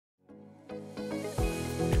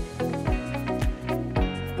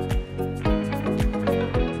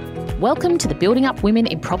Welcome to the Building Up Women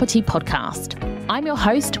in Property podcast. I'm your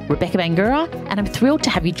host, Rebecca Bangura, and I'm thrilled to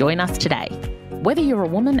have you join us today. Whether you're a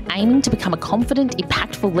woman aiming to become a confident,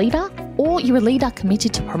 impactful leader, or you're a leader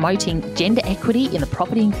committed to promoting gender equity in the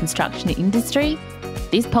property and construction industry,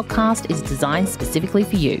 this podcast is designed specifically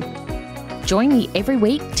for you. Join me every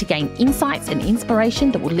week to gain insights and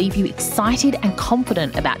inspiration that will leave you excited and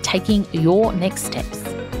confident about taking your next steps.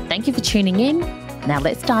 Thank you for tuning in. Now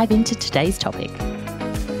let's dive into today's topic.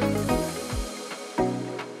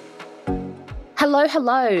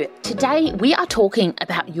 Hello. Today we are talking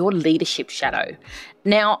about your leadership shadow.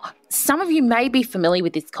 Now, some of you may be familiar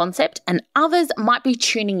with this concept and others might be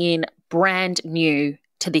tuning in brand new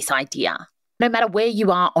to this idea. No matter where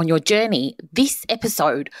you are on your journey, this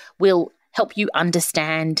episode will help you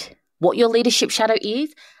understand what your leadership shadow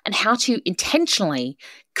is and how to intentionally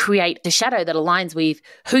create the shadow that aligns with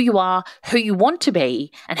who you are, who you want to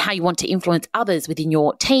be, and how you want to influence others within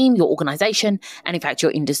your team, your organisation, and in fact,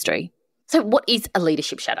 your industry. So what is a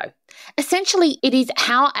leadership shadow? Essentially, it is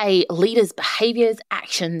how a leader's behaviours,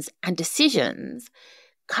 actions, and decisions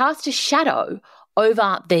cast a shadow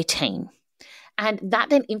over their team. And that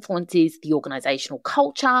then influences the organisational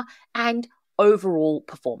culture and overall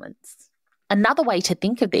performance. Another way to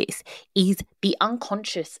think of this is the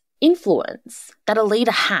unconscious influence that a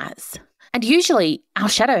leader has. And usually our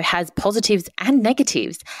shadow has positives and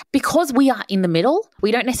negatives. Because we are in the middle, we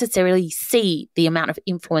don't necessarily see the amount of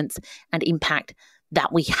influence and impact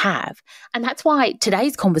that we have. And that's why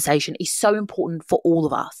today's conversation is so important for all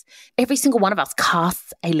of us. Every single one of us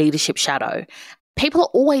casts a leadership shadow. People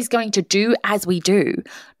are always going to do as we do,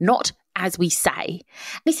 not as we say.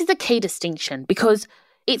 This is a key distinction because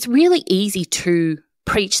it's really easy to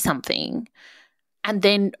preach something and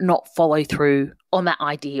then not follow through on that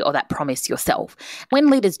idea or that promise yourself.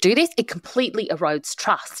 When leaders do this, it completely erodes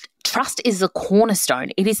trust. Trust is the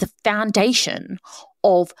cornerstone. It is the foundation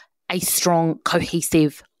of a strong,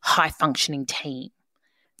 cohesive, high-functioning team.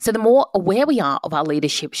 So the more aware we are of our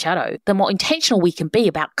leadership shadow, the more intentional we can be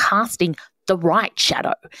about casting the right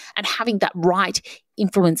shadow and having that right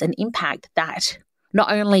influence and impact that not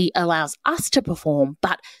only allows us to perform,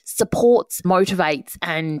 but supports, motivates,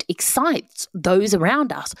 and excites those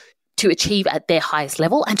around us to achieve at their highest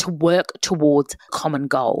level and to work towards common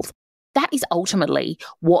goals. That is ultimately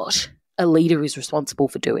what a leader is responsible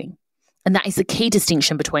for doing. And that is the key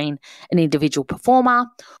distinction between an individual performer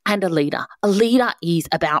and a leader. A leader is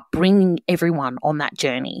about bringing everyone on that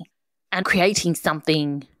journey and creating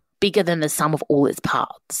something bigger than the sum of all its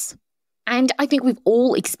parts. And I think we've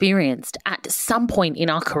all experienced at some point in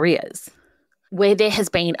our careers where there has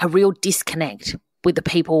been a real disconnect with the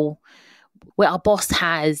people, where our boss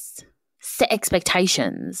has set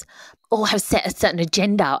expectations or have set a certain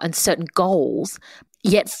agenda and certain goals,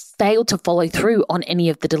 yet failed to follow through on any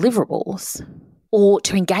of the deliverables or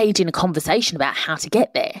to engage in a conversation about how to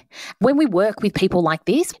get there. When we work with people like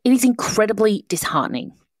this, it is incredibly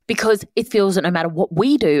disheartening because it feels that no matter what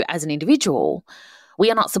we do as an individual, we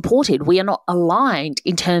are not supported. We are not aligned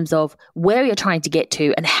in terms of where we are trying to get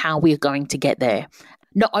to and how we are going to get there.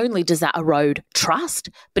 Not only does that erode trust,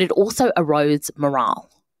 but it also erodes morale.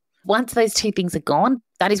 Once those two things are gone,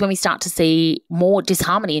 that is when we start to see more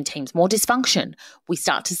disharmony in teams, more dysfunction. We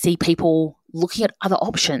start to see people looking at other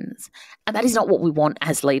options. And that is not what we want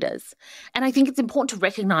as leaders. And I think it's important to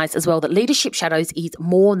recognize as well that leadership shadows is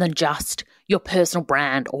more than just your personal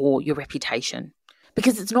brand or your reputation.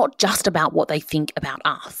 Because it's not just about what they think about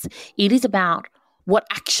us. It is about what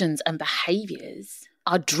actions and behaviours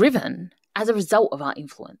are driven as a result of our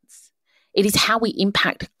influence. It is how we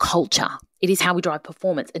impact culture. It is how we drive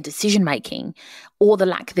performance and decision-making or the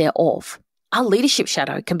lack thereof. Our leadership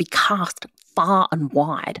shadow can be cast far and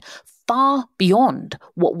wide, far beyond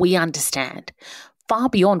what we understand, far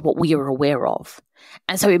beyond what we are aware of.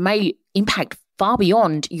 And so it may impact far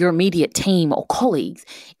beyond your immediate team or colleagues.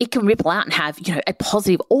 It can ripple out and have, a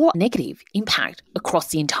positive or negative impact across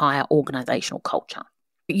the entire organisational culture.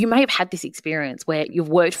 You may have had this experience where you've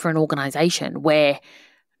worked for an organisation where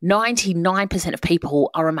 99% of people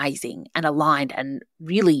are amazing and aligned and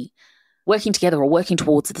really working together or working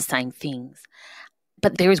towards the same things.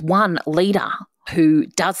 But there is one leader who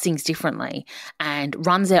does things differently and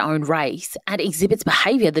runs their own race and exhibits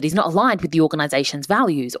behaviour that is not aligned with the organisation's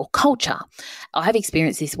values or culture. I have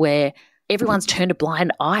experienced this where everyone's turned a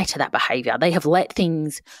blind eye to that behaviour. They have let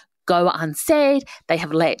things go unsaid. They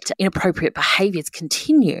have let inappropriate behaviours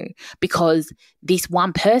continue because this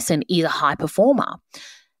one person is a high performer.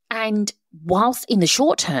 And whilst in the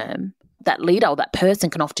short term, that leader or that person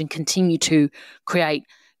can often continue to create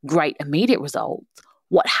great immediate results,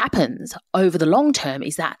 what happens over the long term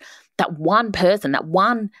is that that one person, that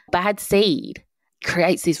one bad seed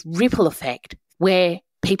creates this ripple effect where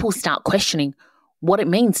people start questioning what it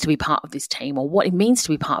means to be part of this team or what it means to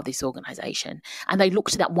be part of this organisation. And they look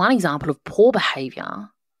to that one example of poor behaviour,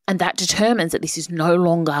 and that determines that this is no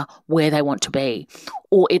longer where they want to be,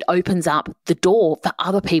 or it opens up the door for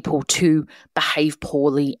other people to behave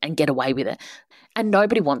poorly and get away with it. And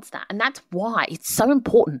nobody wants that. And that's why it's so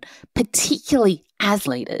important, particularly as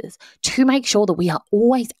leaders, to make sure that we are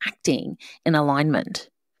always acting in alignment,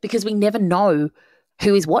 because we never know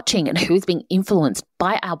who is watching and who is being influenced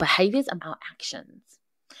by our behaviours and our actions.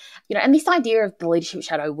 And this idea of the leadership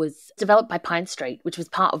shadow was developed by Pine Street, which was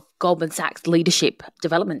part of Goldman Sachs' leadership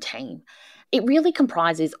development team. It really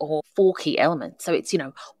comprises of 4 key elements. So it's,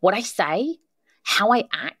 what I say, how I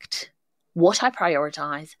act, what I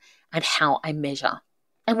prioritise, and how I measure.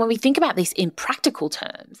 And when we think about this in practical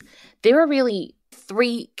terms, there are really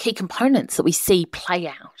 3 key components that we see play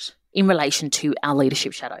out in relation to our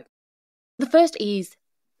leadership shadow. The first is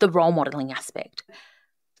the role modelling aspect.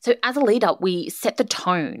 So as a leader, we set the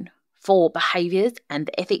tone for behaviours and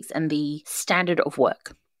the ethics and the standard of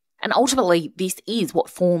work. And ultimately, this is what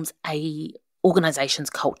forms a organisation's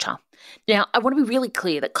culture. Now, I want to be really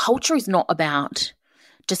clear that culture is not about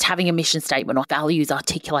just having a mission statement or values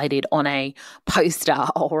articulated on a poster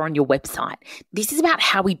or on your website. This is about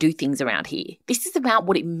how we do things around here. This is about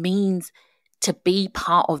what it means to be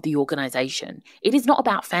part of the organisation. It is not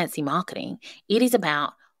about fancy marketing. It is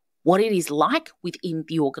about what it is like within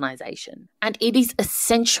the organisation. And it is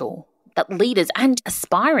essential that leaders and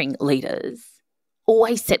aspiring leaders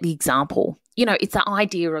always set the example. It's the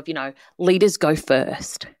idea of, leaders go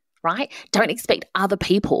first, right? Don't expect other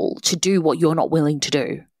people to do what you're not willing to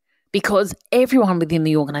do, because everyone within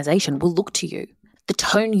the organisation will look to you. The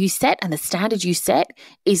tone you set and the standard you set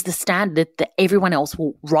is the standard that everyone else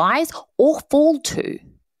will rise or fall to.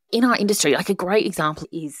 In our industry, a great example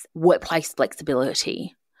is workplace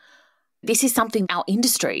flexibility. This is something our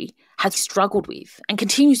industry has struggled with and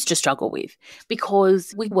continues to struggle with,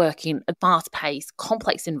 because we work in a fast-paced,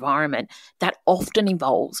 complex environment that often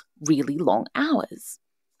involves really long hours.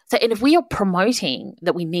 So, and if we are promoting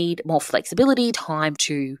that we need more flexibility, time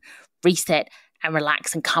to reset and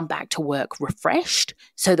relax and come back to work refreshed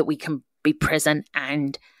so that we can be present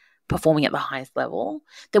and performing at the highest level,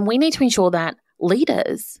 then we need to ensure that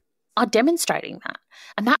leaders are demonstrating that.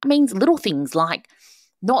 And that means little things like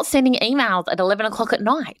not sending emails at 11 o'clock at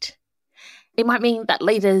night. It might mean that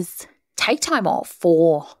leaders take time off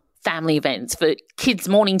for family events, for kids'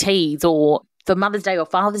 morning teas, or for Mother's Day or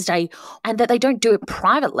Father's Day, and that they don't do it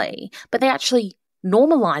privately, but they actually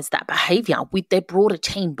normalise that behaviour with their broader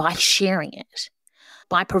team by sharing it,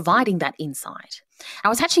 by providing that insight. I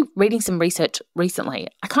was actually reading some research recently.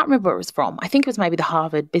 I can't remember where it was from. I think it was maybe the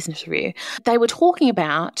Harvard Business Review. They were talking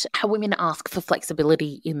about how women ask for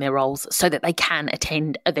flexibility in their roles so that they can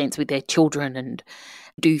attend events with their children and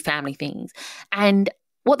do family things. And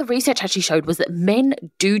what the research actually showed was that men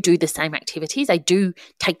do the same activities. They do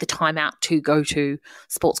take the time out to go to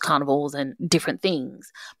sports carnivals and different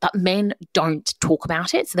things, but men don't talk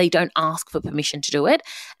about it. So they don't ask for permission to do it,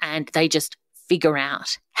 and they just figure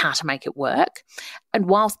out how to make it work. And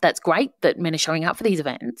whilst that's great that men are showing up for these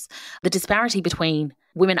events, the disparity between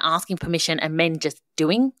women asking permission and men just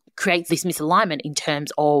doing creates this misalignment in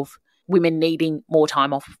terms of women needing more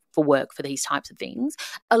time off for work for these types of things.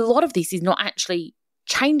 A lot of this is not actually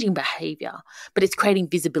changing behaviour, but it's creating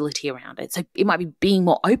visibility around it. So it might be being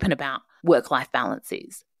more open about work-life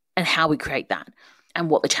balances and how we create that and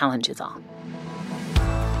what the challenges are.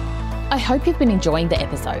 I hope you've been enjoying the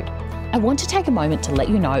episode. I want to take a moment to let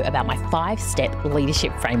you know about my 5-step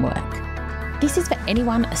leadership framework. This is for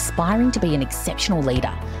anyone aspiring to be an exceptional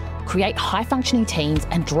leader, create high-functioning teams,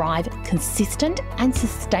 and drive consistent and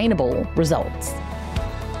sustainable results.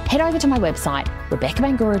 Head over to my website,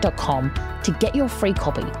 rebeccabangura.com, to get your free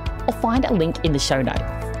copy, or find a link in the show notes.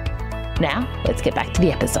 Now, let's get back to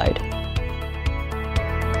the episode.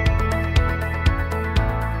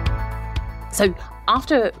 So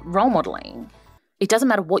after role modelling, it doesn't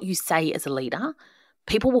matter what you say as a leader,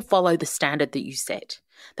 people will follow the standard that you set.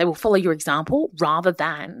 They will follow your example rather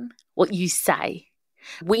than what you say.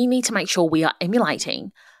 We need to make sure we are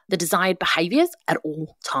emulating the desired behaviours at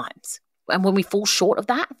all times. And when we fall short of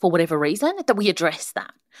that for whatever reason, that we address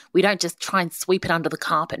that. We don't just try and sweep it under the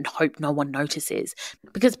carpet and hope no one notices,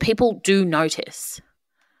 because people do notice.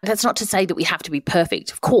 That's not to say that we have to be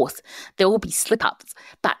perfect. Of course, there will be slip-ups,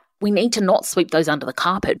 but we need to not sweep those under the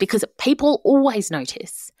carpet, because people always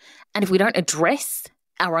notice. And if we don't address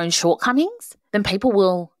our own shortcomings, then people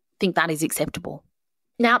will think that is acceptable.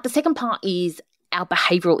 Now, the second part is our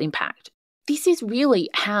behavioural impact. This is really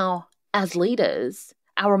how as leaders,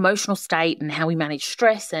 our emotional state and how we manage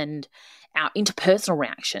stress and our interpersonal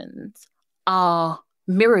reactions are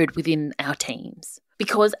mirrored within our teams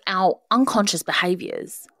because our unconscious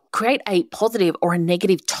behaviours create a positive or a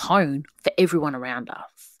negative tone for everyone around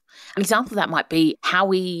us. An example of that might be how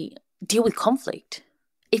we deal with conflict.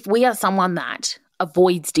 If we are someone that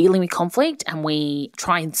avoids dealing with conflict and we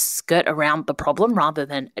try and skirt around the problem rather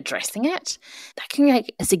than addressing it, that can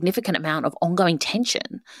create a significant amount of ongoing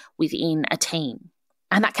tension within a team.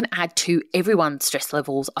 And that can add to everyone's stress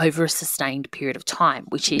levels over a sustained period of time,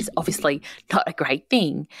 which is obviously not a great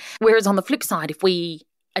thing. Whereas on the flip side, if we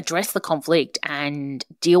address the conflict and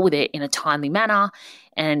deal with it in a timely manner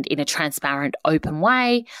and in a transparent, open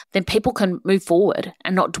way, then people can move forward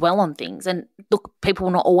and not dwell on things. And look, people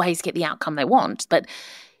will not always get the outcome they want, but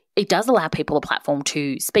it does allow people a platform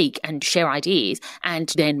to speak and share ideas and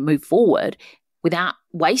then move forward without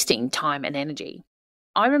wasting time and energy.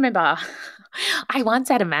 I remember I once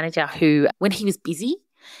had a manager who, when he was busy,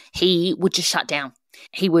 he would just shut down.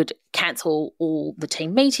 He would cancel all the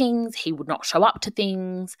team meetings. He would not show up to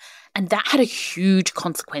things. And that had a huge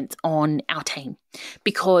consequence on our team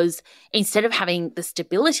because instead of having the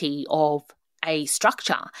stability of a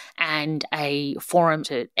structure and a forum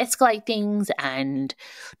to escalate things and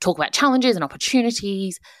talk about challenges and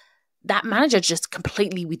opportunities, that manager just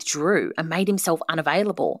completely withdrew and made himself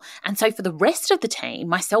unavailable. And so for the rest of the team,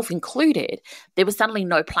 myself included, there was suddenly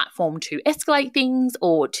no platform to escalate things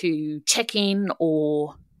or to check in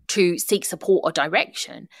or to seek support or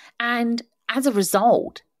direction. And as a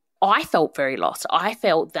result, I felt very lost. I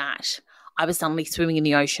felt that I was suddenly swimming in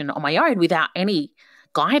the ocean on my own without any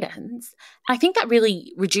guidance. I think that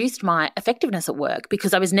really reduced my effectiveness at work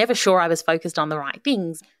because I was never sure I was focused on the right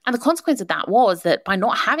things. And the consequence of that was that by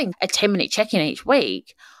not having a 10-minute check-in each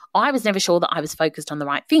week, I was never sure that I was focused on the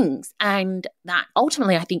right things. And that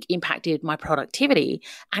ultimately, I think, impacted my productivity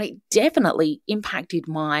and it definitely impacted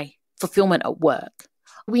my fulfillment at work.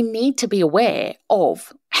 We need to be aware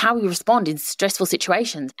of how we respond in stressful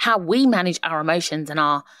situations, how we manage our emotions and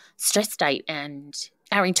our stress state and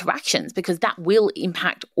our interactions, because that will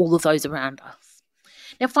impact all of those around us.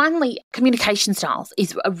 Now, finally, communication styles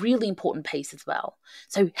is a really important piece as well.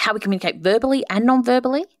 So how we communicate verbally and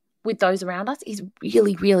non-verbally with those around us is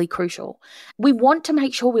really, really crucial. We want to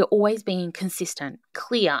make sure we're always being consistent,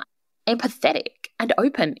 clear, empathetic, and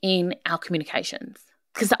open in our communications.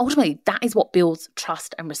 Because ultimately, that is what builds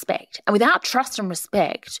trust and respect. And without trust and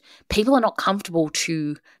respect, people are not comfortable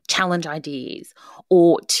to challenge ideas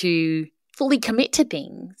or to fully commit to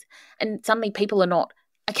things. And suddenly people are not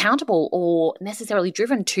accountable or necessarily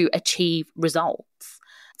driven to achieve results.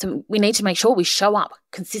 So we need to make sure we show up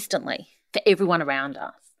consistently for everyone around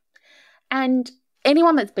us. And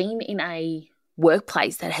anyone that's been in a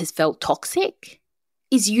workplace that has felt toxic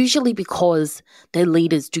is usually because their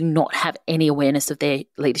leaders do not have any awareness of their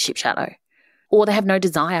leadership shadow, or they have no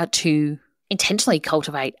desire to intentionally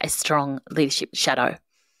cultivate a strong leadership shadow.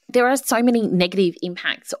 There are so many negative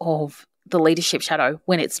impacts of the leadership shadow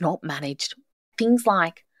when it's not managed. Things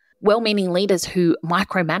like well-meaning leaders who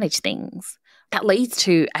micromanage things. That leads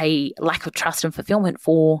to a lack of trust and fulfillment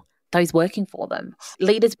for those working for them.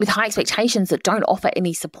 Leaders with high expectations that don't offer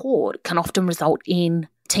any support can often result in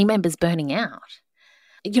team members burning out.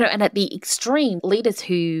 And at the extreme, leaders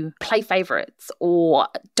who play favourites or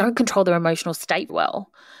don't control their emotional state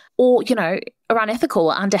well, or, are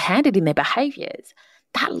unethical or underhanded in their behaviours,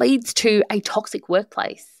 that leads to a toxic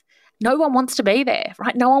workplace. No one wants to be there,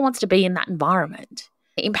 right? No one wants to be in that environment.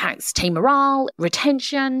 It impacts team morale,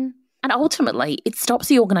 retention, and ultimately it stops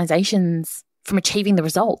the organisations from achieving the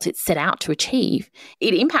results it's set out to achieve.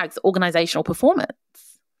 It impacts organisational performance.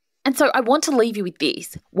 And so I want to leave you with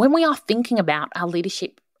this. When we are thinking about our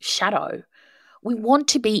leadership shadow, we want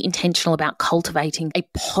to be intentional about cultivating a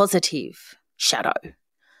positive shadow,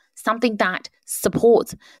 something that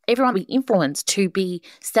supports everyone we influence to be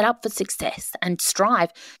set up for success and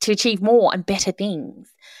strive to achieve more and better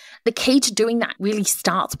things. The key to doing that really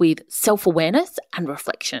starts with self-awareness and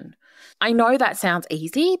reflection. I know that sounds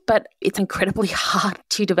easy, but it's incredibly hard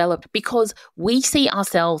to develop because we see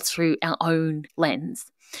ourselves through our own lens.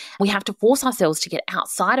 We have to force ourselves to get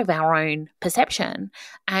outside of our own perception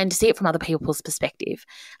and see it from other people's perspective.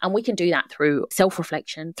 And we can do that through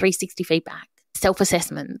self-reflection, 360 feedback,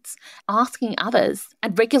 self-assessments, asking others,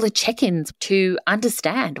 and regular check-ins to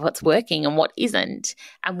understand what's working and what isn't,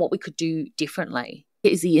 and what we could do differently.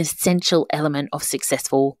 It is the essential element of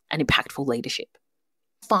successful and impactful leadership.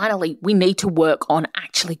 Finally, we need to work on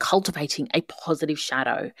actually cultivating a positive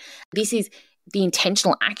shadow. This is the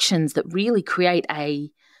intentional actions that really create a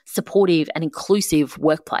supportive and inclusive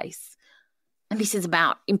workplace. And this is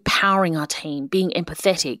about empowering our team, being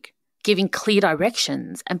empathetic, giving clear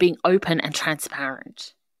directions, and being open and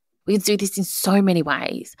transparent. We can do this in so many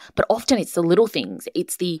ways, but often it's the little things.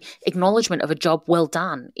 It's the acknowledgement of a job well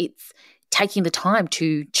done. It's taking the time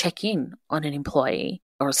to check in on an employee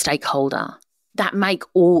or a stakeholder that make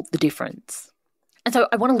all the difference. And so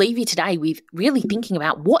I want to leave you today with really thinking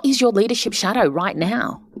about, what is your leadership shadow right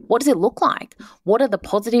now? What does it look like? What are the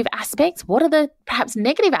positive aspects? What are the perhaps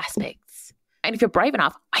negative aspects? And if you're brave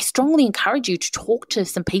enough, I strongly encourage you to talk to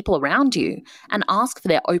some people around you and ask for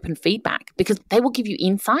their open feedback, because they will give you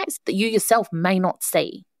insights that you yourself may not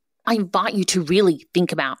see. I invite you to really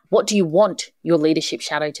think about, what do you want your leadership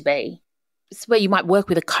shadow to be? It's where you might work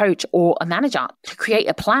with a coach or a manager to create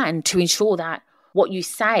a plan to ensure that what you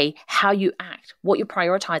say, how you act, what you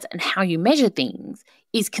prioritize, and how you measure things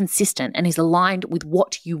is consistent and is aligned with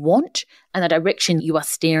what you want and the direction you are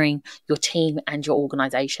steering your team and your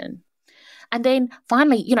organization. And then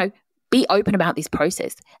finally, be open about this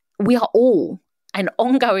process. We are all an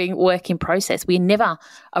ongoing work in process. We never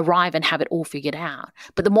arrive and have it all figured out.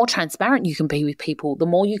 But the more transparent you can be with people, the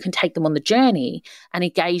more you can take them on the journey and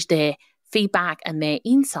engage their feedback and their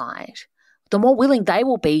insight, the more willing they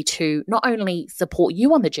will be to not only support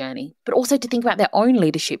you on the journey, but also to think about their own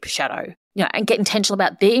leadership shadow, and get intentional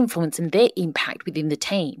about their influence and their impact within the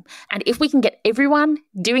team. And if we can get everyone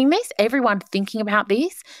doing this, everyone thinking about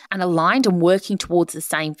this and aligned and working towards the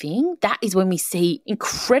same thing, that is when we see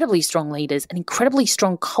incredibly strong leaders and incredibly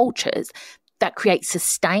strong cultures that create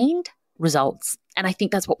sustained results. And I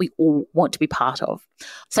think that's what we all want to be part of.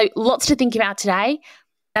 So lots to think about today.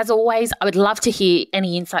 As always, I would love to hear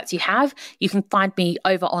any insights you have. You can find me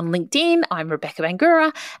over on LinkedIn. I'm Rebecca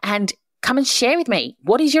Bangura, and come and share with me,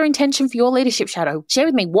 what is your intention for your leadership shadow? Share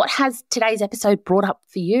with me, what has today's episode brought up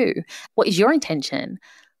for you? What is your intention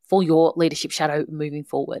for your leadership shadow moving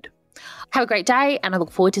forward? Have a great day, and I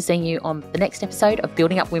look forward to seeing you on the next episode of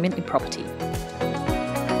Building Up Women in Property.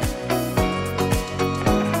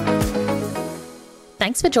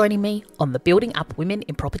 Thanks for joining me on the Building Up Women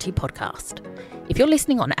in Property podcast. If you're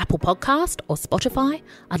listening on Apple Podcast or Spotify,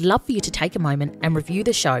 I'd love for you to take a moment and review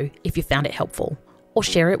the show if you found it helpful, or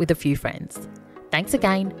share it with a few friends. Thanks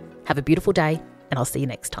again, have a beautiful day, and I'll see you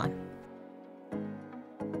next time.